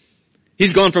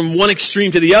 He's gone from one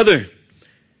extreme to the other.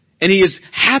 And he is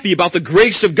happy about the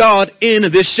grace of God in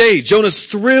this shade. Jonah's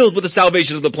thrilled with the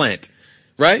salvation of the plant.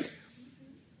 Right?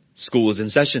 School is in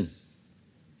session.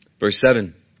 Verse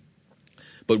 7.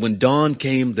 But when dawn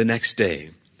came the next day,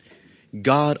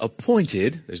 God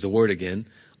appointed, there's the word again,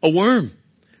 a worm,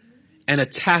 and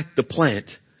attacked the plant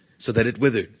so that it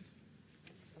withered.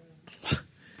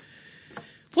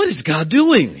 What is God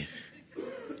doing?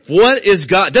 What is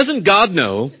God? Doesn't God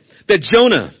know that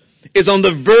Jonah is on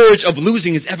the verge of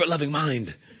losing his ever-loving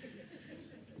mind?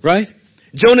 Right?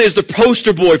 Jonah is the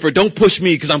poster boy for don't push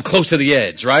me because I'm close to the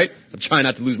edge, right? I'm trying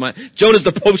not to lose my... Jonah's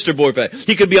the poster boy for that.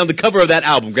 He could be on the cover of that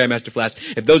album, Grandmaster Flash.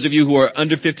 If those of you who are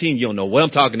under 15, you don't know what I'm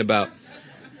talking about.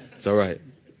 It's all right.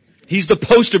 He's the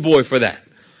poster boy for that.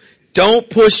 Don't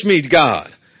push me, God.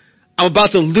 I'm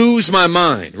about to lose my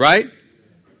mind, right?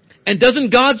 And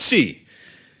doesn't God see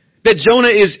that Jonah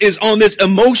is on this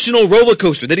emotional roller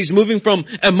coaster, that he's moving from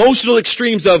emotional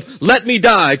extremes of let me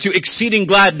die to exceeding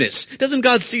gladness? Doesn't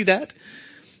God see that?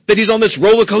 That he's on this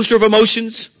roller coaster of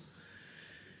emotions?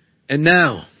 And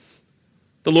now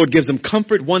the Lord gives him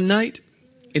comfort one night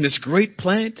in this great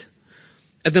plant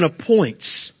and then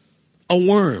appoints a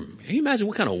worm. Can you imagine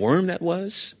what kind of worm that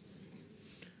was?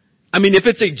 I mean, if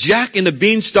it's a Jack and the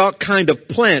Beanstalk kind of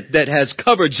plant that has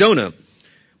covered Jonah,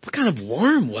 what kind of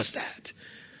worm was that?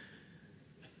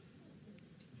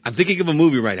 I'm thinking of a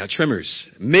movie right now, Tremors.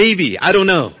 Maybe, I don't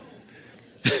know.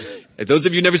 If those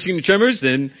of you never seen the Tremors,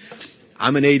 then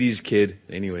I'm an 80s kid.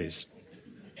 Anyways.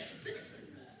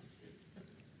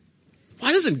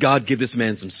 Why doesn't God give this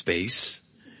man some space?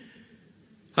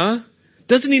 Huh?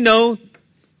 Doesn't he know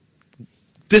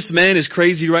this man is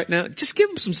crazy right now? Just give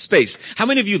him some space. How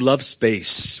many of you love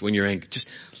space when you're angry? Just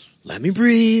let me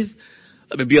breathe.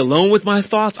 Let me be alone with my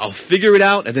thoughts. I'll figure it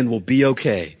out and then we'll be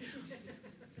okay.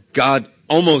 God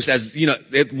almost as,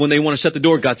 when they want to shut the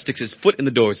door, God sticks his foot in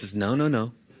the door and says,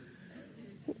 no.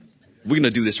 We're going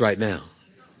to do this right now.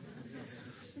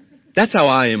 That's how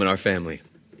I am in our family.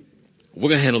 We're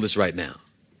going to handle this right now.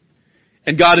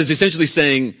 And God is essentially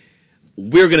saying,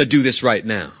 we're going to do this right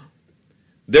now.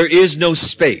 There is no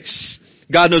space.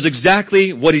 God knows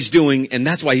exactly what he's doing, and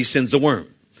that's why he sends the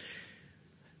worm.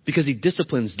 Because he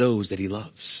disciplines those that he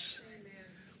loves.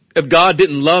 If God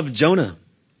didn't love Jonah,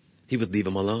 he would leave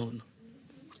him alone.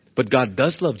 But God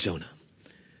does love Jonah,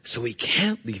 so he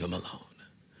can't leave him alone.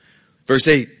 Verse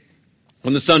 8,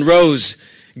 when the sun rose,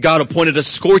 God appointed a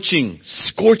scorching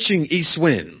east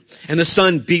wind. And the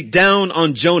sun beat down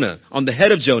on Jonah, on the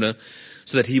head of Jonah,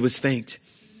 so that he was faint.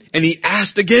 And he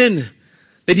asked again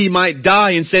that he might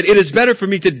die and said, it is better for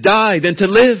me to die than to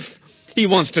live. He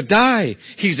wants to die.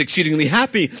 He's exceedingly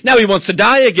happy. Now he wants to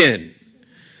die again.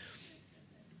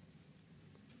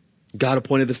 God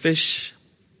appointed the fish,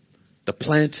 the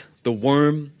plant, the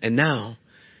worm, and now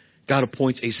God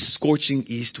appoints a scorching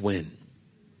east wind.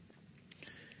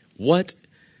 What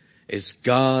is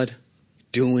God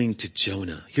doing to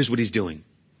Jonah? Here's what he's doing.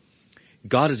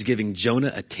 God is giving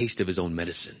Jonah a taste of his own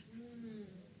medicine.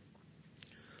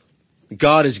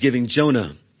 God is giving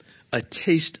Jonah a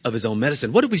taste of his own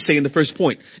medicine. What did we say in the first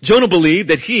point? Jonah believed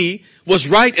that he was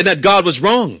right and that God was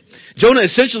wrong. Jonah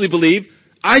essentially believed,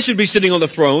 I should be sitting on the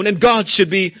throne and God should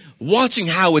be watching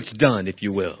how it's done, if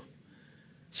you will.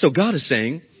 So God is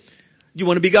saying, you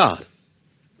want to be God?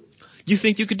 You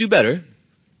think you could do better?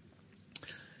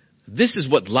 This is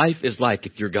what life is like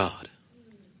if you're God.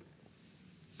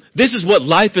 This is what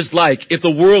life is like if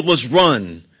the world was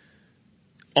run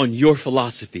on your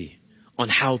philosophy on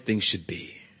how things should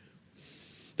be.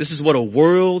 This is what a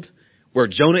world where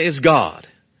Jonah is God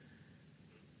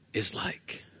is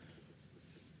like.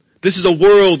 This is a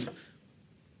world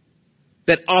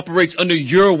that operates under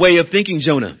your way of thinking,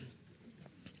 Jonah.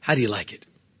 How do you like it?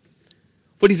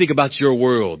 What do you think about your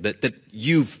world that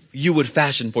you would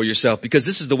fashion for yourself? Because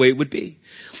this is the way it would be.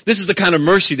 This is the kind of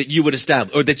mercy that you would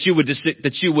establish, or that you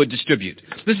would distribute.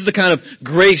 This is the kind of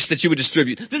grace that you would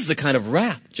distribute. This is the kind of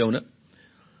wrath, Jonah,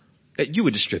 that you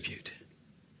would distribute.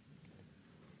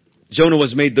 Jonah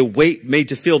was made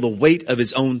to feel the weight of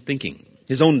his own thinking,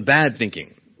 his own bad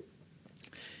thinking.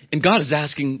 And God is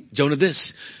asking Jonah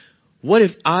this: what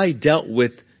if I dealt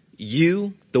with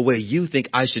you the way you think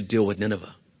I should deal with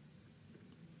Nineveh?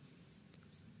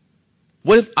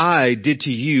 What if I did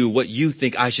to you what you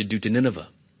think I should do to Nineveh?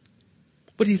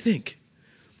 What do you think?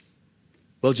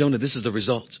 Well, Jonah, this is the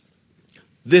result.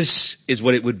 This is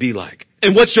what it would be like.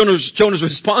 And what's Jonah's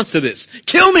response to this?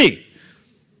 Kill me!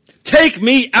 Take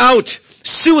me out!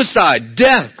 Suicide,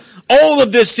 death. All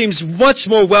of this seems much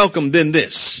more welcome than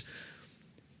this.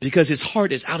 Because his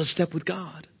heart is out of step with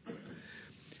God.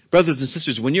 Brothers and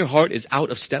sisters, when your heart is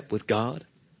out of step with God,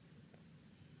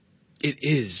 it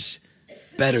is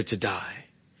better to die.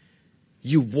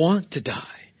 You want to die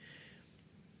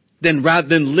rather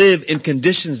than live in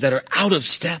conditions that are out of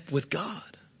step with God.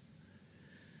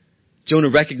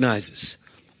 Jonah recognizes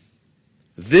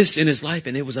this in his life,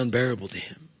 and it was unbearable to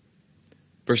him.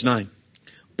 Verse 9.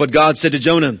 But God said to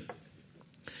Jonah,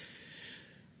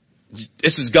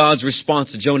 this is God's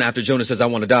response to Jonah after Jonah says, I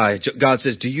want to die. God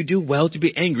says, do you do well to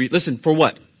be angry? Listen, for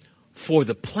what? For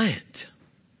the plant.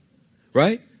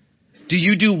 Right? Do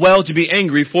you do well to be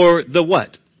angry for the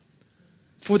what?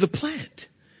 For the plant.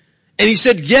 And he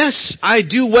said, yes, I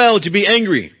do well to be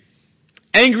angry.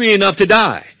 Angry enough to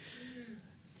die.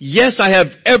 Yes, I have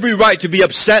every right to be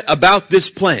upset about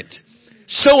this plant.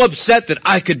 So upset that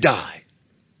I could die.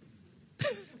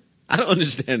 I don't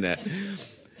understand that.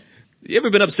 You ever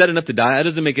been upset enough to die? That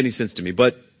doesn't make any sense to me,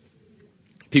 but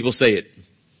people say it.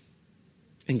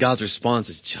 And God's response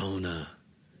is, Jonah,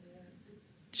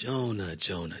 Jonah,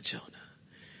 Jonah, Jonah.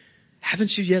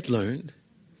 Haven't you yet learned?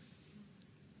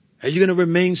 Are you going to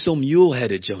remain so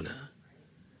mule-headed, Jonah?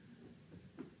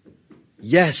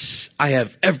 Yes, I have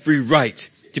every right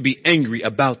to be angry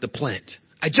about the plant.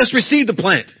 I just received the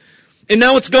plant, and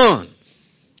now it's gone.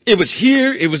 It was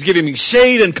here, it was giving me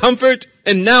shade and comfort,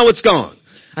 and now it's gone.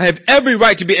 I have every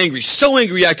right to be angry, so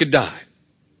angry I could die.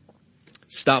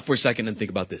 Stop for a second and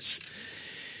think about this.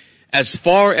 As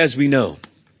far as we know,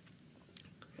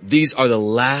 these are the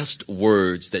last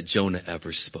words that Jonah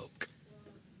ever spoke.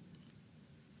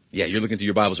 Yeah, you're looking through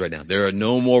your Bibles right now. There are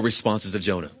no more responses of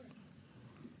Jonah.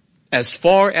 As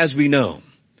far as we know,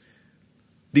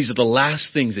 these are the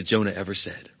last things that Jonah ever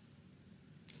said.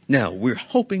 Now, we're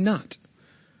hoping not.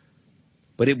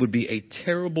 But it would be a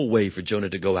terrible way for Jonah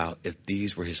to go out if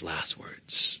these were his last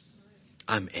words.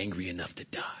 I'm angry enough to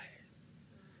die.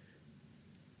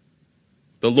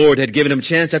 The Lord had given him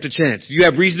chance after chance. You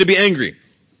have reason to be angry.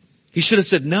 He should have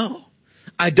said, no,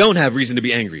 I don't have reason to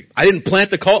be angry. I didn't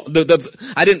plant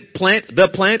the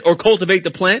plant or cultivate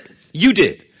the plant. You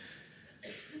did.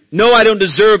 No, I don't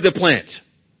deserve the plant.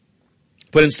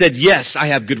 But instead, yes, I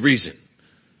have good reason.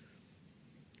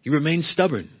 He remains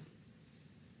stubborn.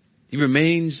 He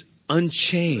remains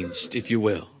unchanged, if you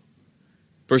will.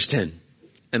 Verse 10.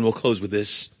 And we'll close with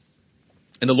this.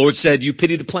 And the Lord said, you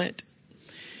pity the plant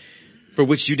for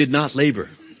which you did not labor,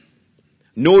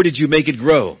 nor did you make it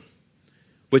grow,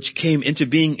 which came into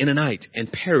being in a night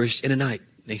and perished in a night.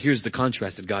 Now here's the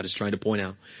contrast that God is trying to point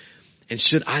out. And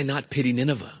should I not pity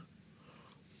Nineveh,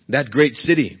 that great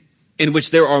city in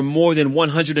which there are more than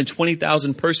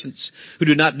 120,000 persons who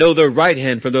do not know their right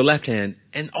hand from their left hand,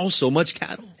 and also much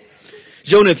cattle?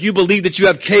 Jonah, if you believe that you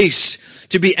have case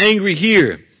to be angry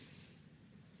here,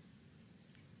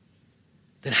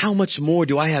 then how much more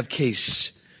do I have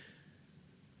case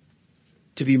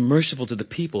to be merciful to the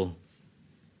people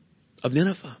of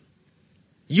Nineveh?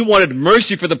 You wanted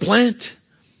mercy for the plant.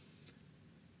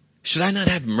 Should I not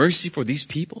have mercy for these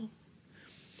people?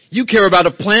 You care about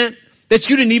a plant that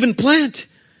you didn't even plant.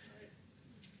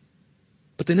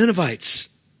 But the Ninevites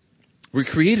were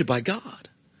created by God.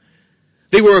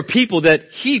 They were a people that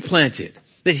He planted,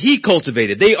 that He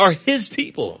cultivated. They are His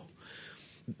people.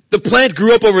 The plant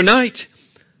grew up overnight.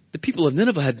 The people of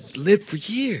Nineveh had lived for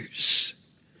years.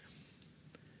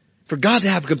 For God to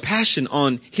have compassion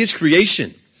on His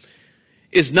creation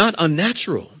is not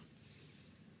unnatural.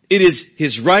 It is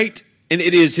His right and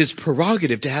it is His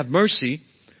prerogative to have mercy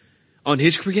on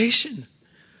His creation.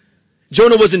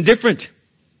 Jonah was indifferent,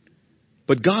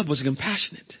 but God was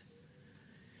compassionate.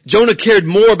 Jonah cared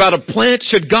more about a plant.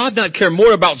 Should God not care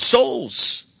more about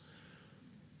souls?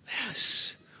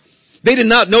 Yes. They did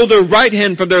not know their right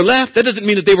hand from their left. That doesn't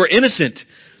mean that they were innocent,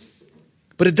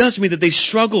 but it does mean that they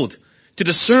struggled to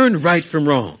discern right from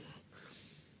wrong.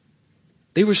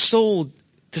 They were sold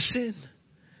to sin.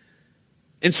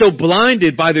 And so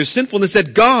blinded by their sinfulness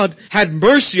that God had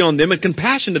mercy on them and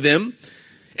compassion to them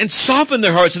and softened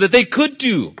their hearts so that they could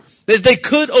do, that they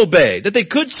could obey, that they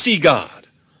could see God.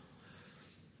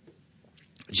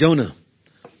 Jonah,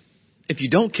 if you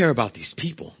don't care about these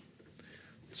people,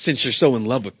 since you're so in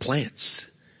love with plants,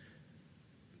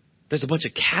 there's a bunch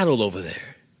of cattle over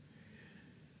there.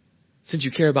 Since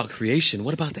you care about creation,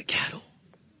 what about the cattle?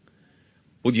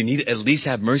 Would you need to at least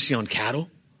have mercy on cattle?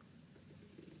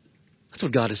 That's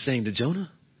what God is saying to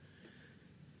Jonah.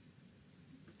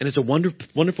 And it's a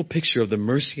wonderful picture of the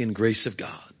mercy and grace of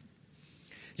God.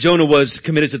 Jonah was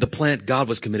committed to the plant. God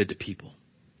was committed to people.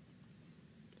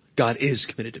 God is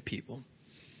committed to people.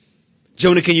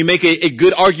 Jonah, can you make a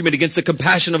good argument against the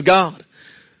compassion of God?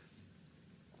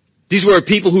 These were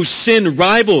people whose sin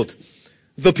rivaled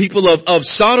the people of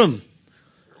Sodom.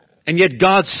 And yet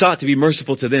God sought to be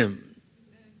merciful to them.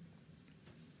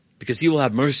 Because He will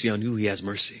have mercy on who He has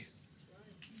mercy.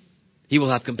 He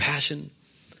will have compassion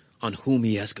on whom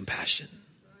He has compassion.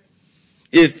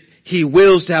 If He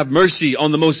wills to have mercy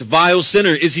on the most vile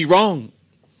sinner, is He wrong?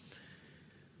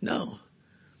 No.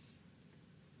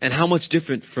 And how much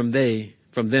different from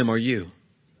them are you?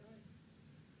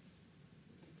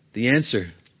 The answer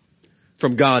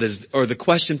from God is, or the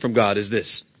question from God is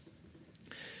this.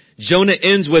 Jonah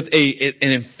ends with an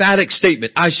emphatic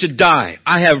statement. I should die.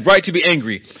 I have right to be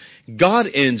angry. God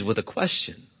ends with a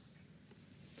question.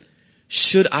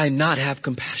 Should I not have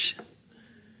compassion?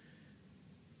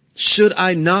 Should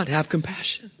I not have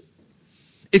compassion?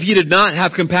 If you did not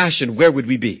have compassion, where would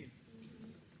we be?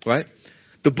 Right?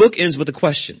 The book ends with a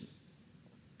question.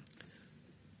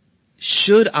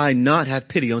 Should I not have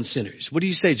pity on sinners? What do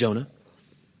you say, Jonah?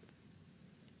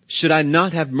 Should I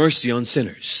not have mercy on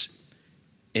sinners?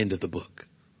 End of the book.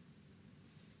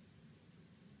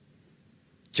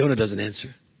 Jonah doesn't answer.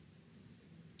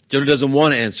 Jonah doesn't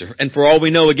want to answer. And for all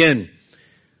we know, again,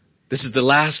 this is the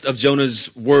last of Jonah's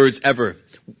words ever.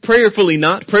 Prayerfully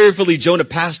not. Prayerfully, Jonah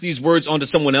passed these words on to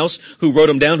someone else who wrote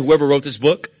them down, whoever wrote this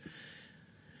book.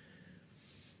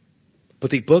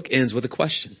 But the book ends with a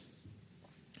question.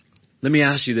 Let me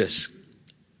ask you this.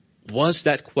 Was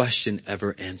that question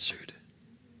ever answered?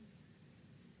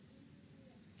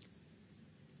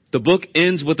 The book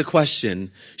ends with the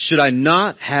question, should I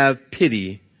not have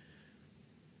pity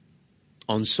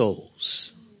on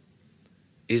souls?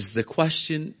 Is the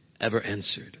question ever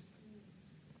answered?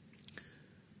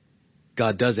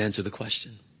 God does answer the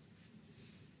question.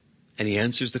 And He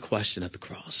answers the question at the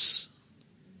cross.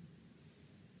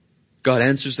 God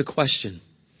answers the question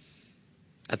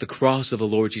at the cross of the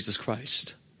Lord Jesus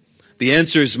Christ. The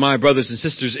answer, my brothers and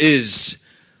sisters, is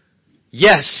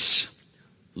yes.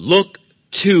 Look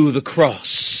to the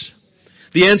cross.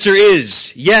 The answer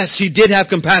is yes, He did have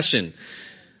compassion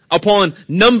upon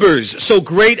numbers so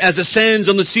great as the sands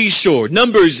on the seashore,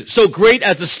 numbers so great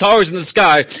as the stars in the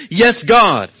sky. Yes,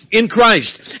 God in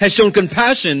Christ has shown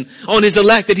compassion on His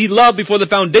elect that He loved before the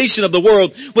foundation of the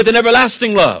world with an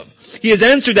everlasting love. He has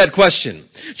answered that question.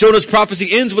 Jonah's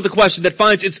prophecy ends with a question that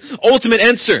finds its ultimate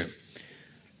answer.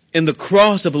 in the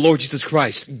cross of the Lord Jesus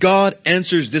Christ, God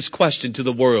answers this question to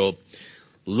the world.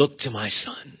 Look to my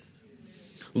Son.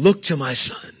 Look to my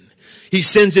Son. He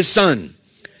sends His Son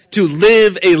to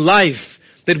live a life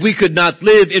that we could not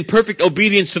live in perfect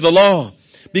obedience to the law,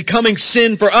 becoming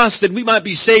sin for us that we might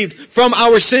be saved from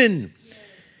our sin.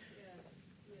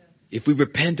 If we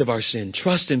repent of our sin,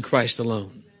 trust in Christ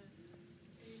alone,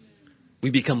 we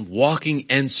become walking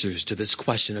answers to this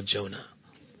question of Jonah.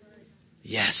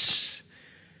 Yes,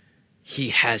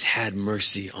 He has had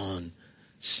mercy on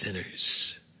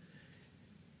sinners.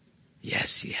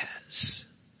 Yes, He has.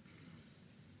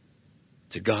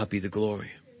 To God be the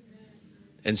glory.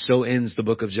 And so ends the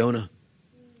book of Jonah.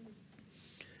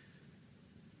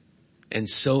 And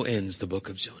so ends the book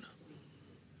of Jonah.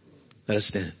 Let us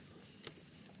stand.